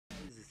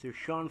This is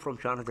Sean from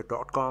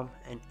seanhazard.com,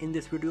 and in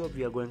this video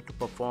we are going to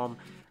perform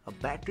a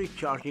battery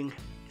charging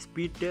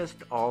speed test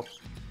of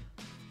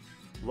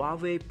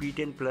Huawei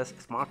P10 Plus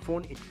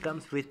smartphone. It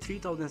comes with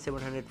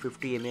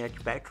 3750 mAh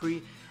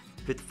battery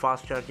with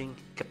fast charging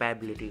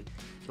capability.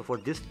 So for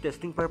this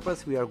testing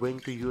purpose we are going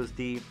to use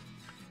the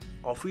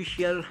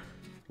official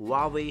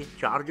Huawei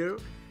charger.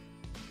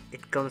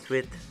 It comes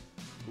with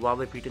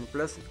Huawei P10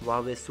 Plus,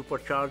 Huawei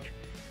Supercharge.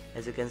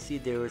 As you can see,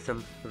 there is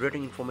some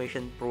written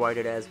information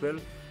provided as well,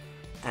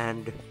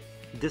 and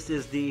this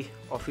is the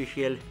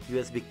official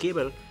USB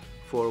cable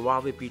for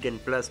Huawei P10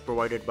 Plus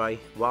provided by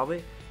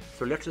Huawei.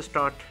 So let's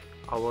start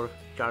our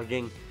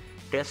charging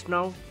test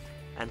now,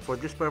 and for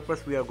this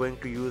purpose we are going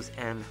to use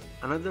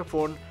another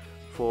phone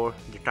for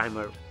the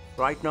timer.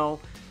 Right now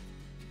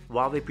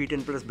Huawei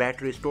P10 Plus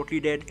battery is totally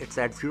dead. It's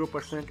at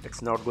 0%.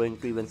 It's not going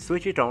to even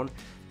switch it on.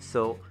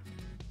 So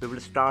we will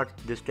start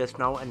this test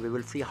now, and we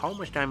will see how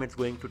much time it's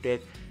going to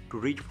take to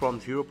reach from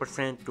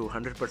 0% to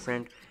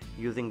 100%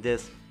 using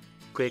this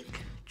quick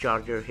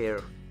charger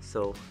here.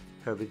 So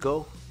here we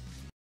go.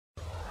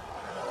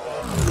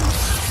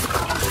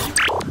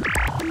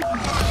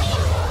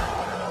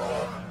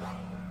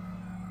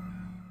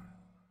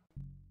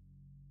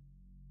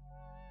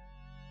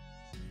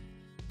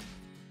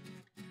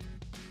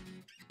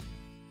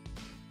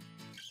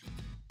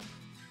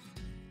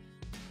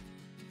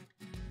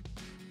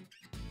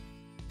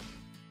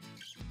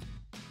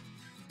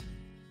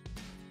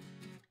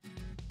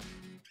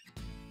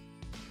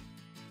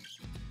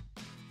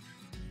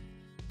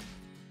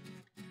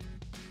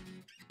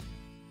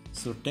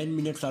 So 10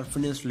 minutes are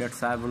finished.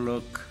 Let's have a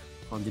look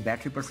on the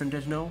battery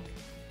percentage now.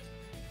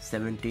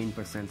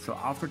 17%. So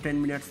after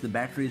 10 minutes the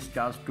battery is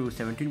charged to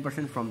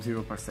 17% from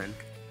 0%.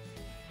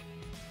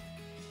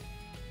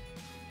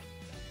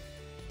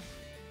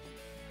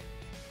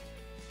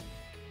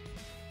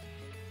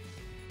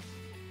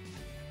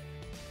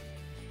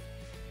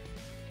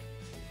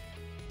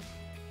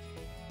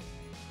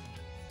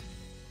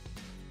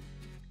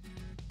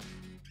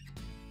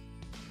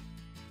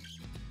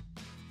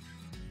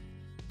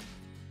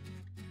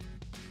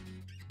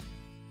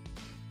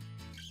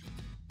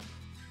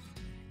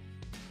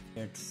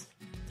 It's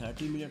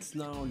 30 minutes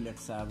now.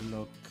 Let's have a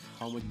look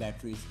how much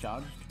battery is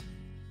charged.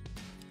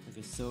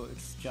 Okay, so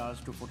it's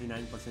charged to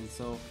 49%.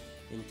 So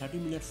in 30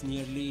 minutes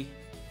nearly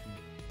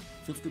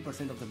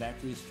 50% of the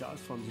battery is charged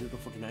from 0 to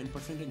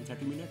 49% in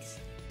 30 minutes.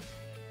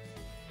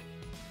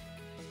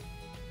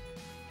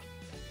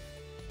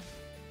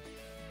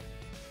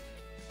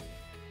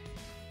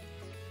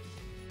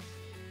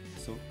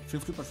 So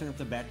 50% of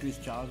the battery is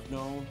charged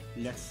now.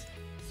 Let's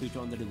switch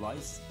on the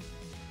device.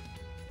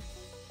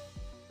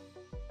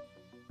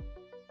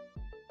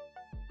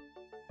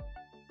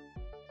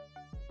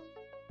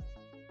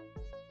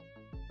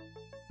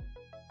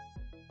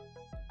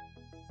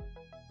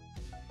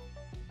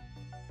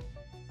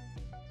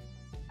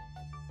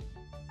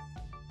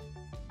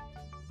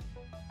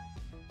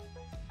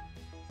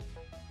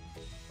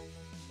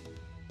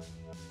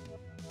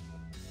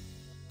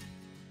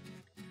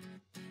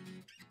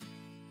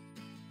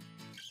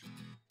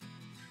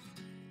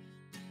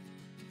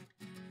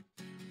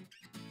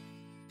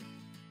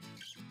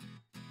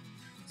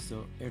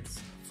 So it's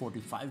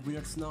 45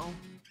 minutes now.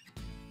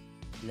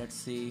 Let's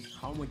see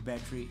how much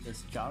battery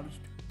is charged.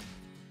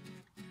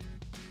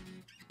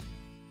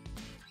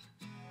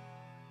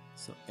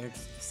 So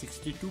it's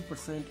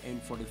 62% in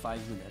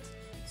 45 minutes.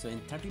 So in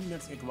 30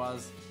 minutes it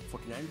was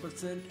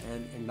 49%,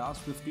 and in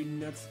last 15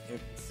 minutes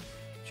it's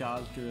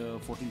charged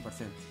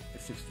 14%.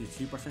 It's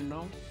 63%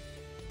 now.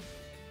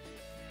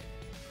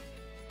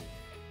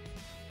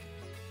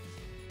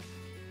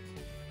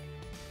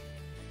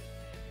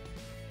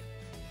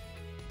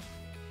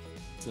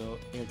 So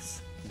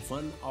it's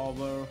 1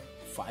 hour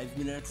 5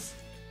 minutes,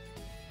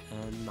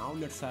 and now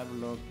let's have a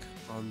look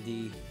on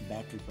the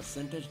battery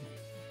percentage.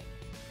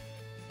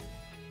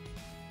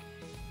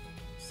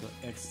 So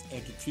it's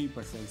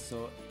 83%.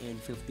 So in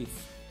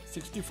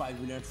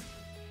 65 minutes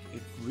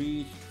it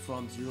reached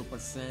from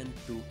 0%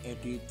 to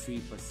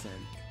 83%.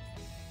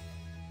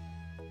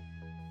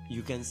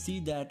 You can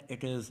see that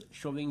it is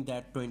showing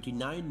that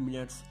 29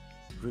 minutes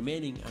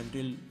remaining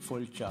until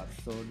full charge.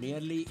 So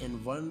nearly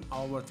in 1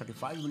 hour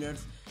 35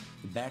 minutes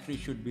the battery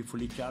should be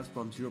fully charged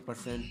from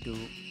 0% to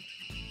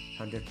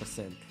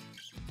 100%.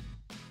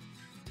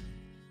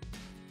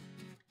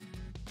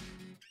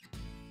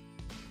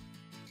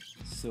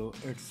 So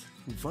it's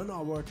 1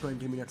 hour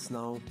 20 minutes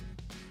now.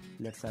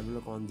 Let's have a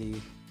look on the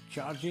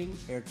charging.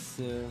 It's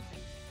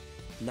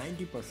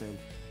 90%.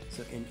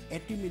 So in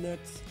 80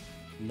 minutes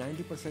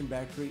 90%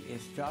 battery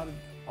is charged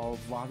of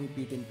Huawei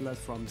P10 Plus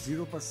from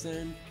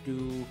 0%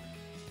 to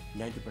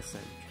 90%.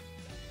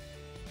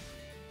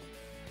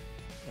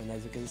 And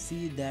as you can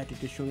see that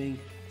it is showing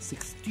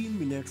 16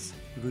 minutes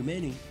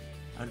remaining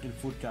until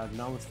full charge.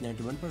 Now it's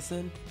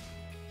 91%.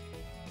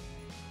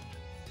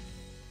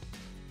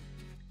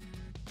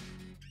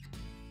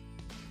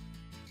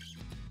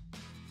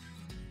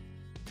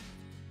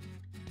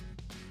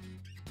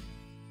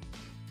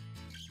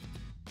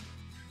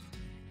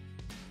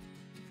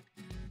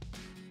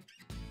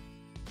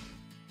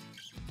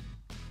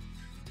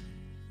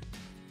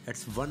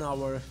 It's 1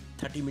 hour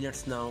 30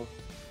 minutes now.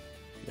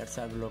 Let's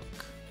have a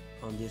look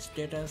on the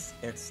status.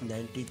 It's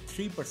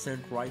 93%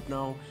 right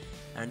now,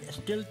 and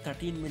still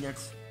 13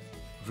 minutes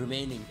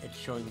remaining it's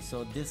showing.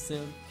 So this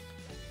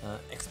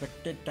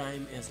expected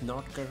time is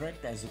not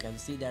correct. As you can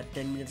see that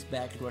 10 minutes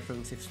back it was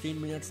showing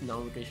 16 minutes,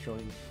 now it is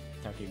showing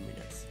 13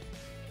 minutes.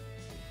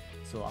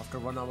 So after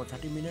 1 hour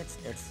 30 minutes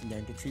it's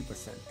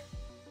 93%.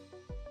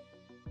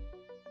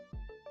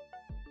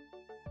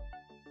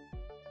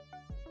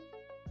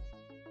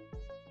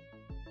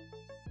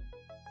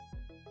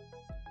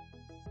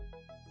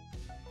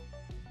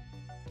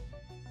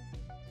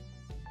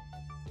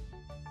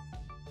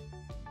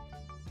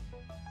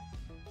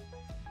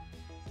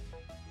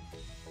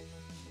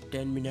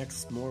 Ten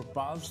minutes more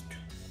passed.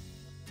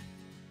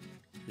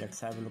 Let's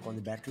have a look on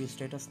the battery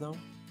status now.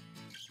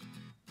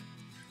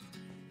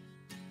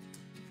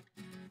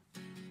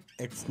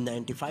 It's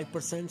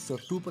 95%, so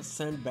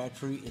 2%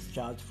 battery is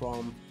charged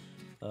from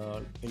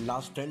in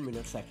last 10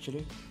 minutes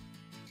actually.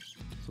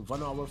 So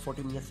 1 hour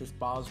 40 minutes is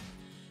passed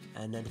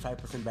and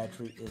 95%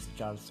 battery is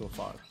charged so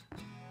far.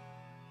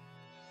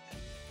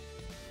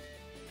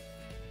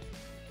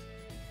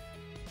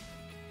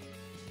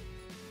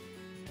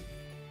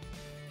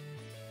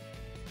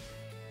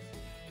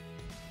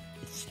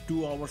 It's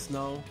 2 hours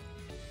now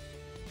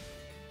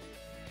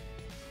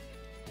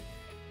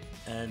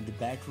and the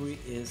battery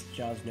is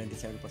charged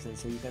 97%.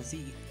 So you can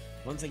see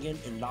once again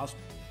in last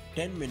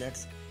 10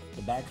 minutes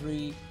the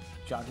battery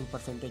charging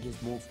percentage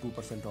is moved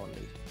 2%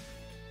 only.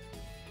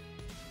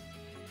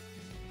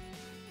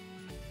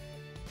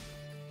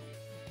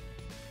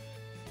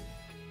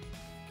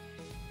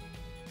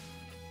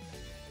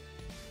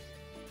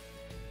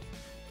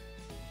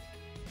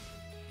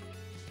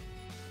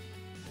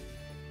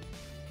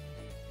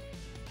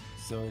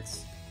 So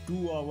it's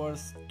 2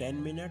 hours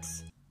 10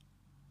 minutes,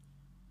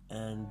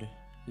 and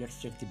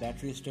let's check the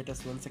battery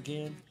status once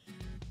again,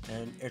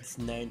 and it's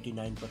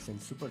 99%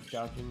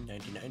 supercharging,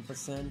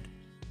 99%.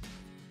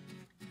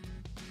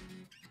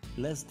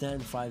 Less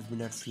than 5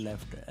 minutes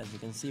left, as you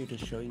can see it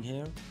is showing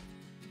here,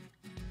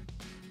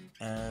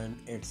 and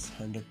it's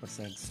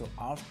 100%. So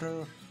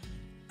after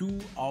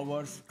 2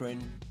 hours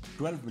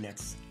 12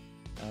 minutes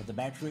the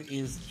battery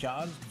is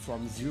charged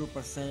from 0%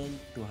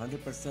 to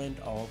 100%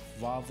 of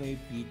Huawei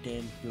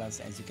P10 Plus,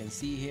 as you can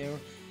see here.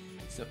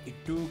 So it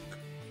took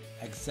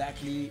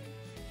exactly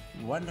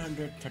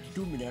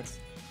 132 minutes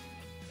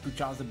to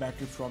charge the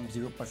battery from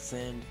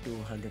 0% to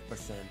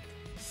 100%.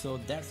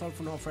 So that's all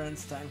for now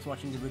friends. Thanks for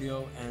watching the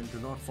video, and do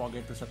not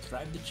forget to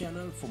subscribe the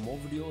channel for more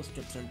videos,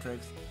 tips and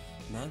tricks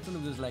and hands-on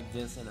videos like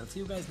this, and I'll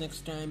see you guys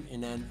next time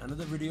in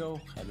another video.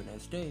 Have a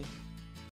nice day.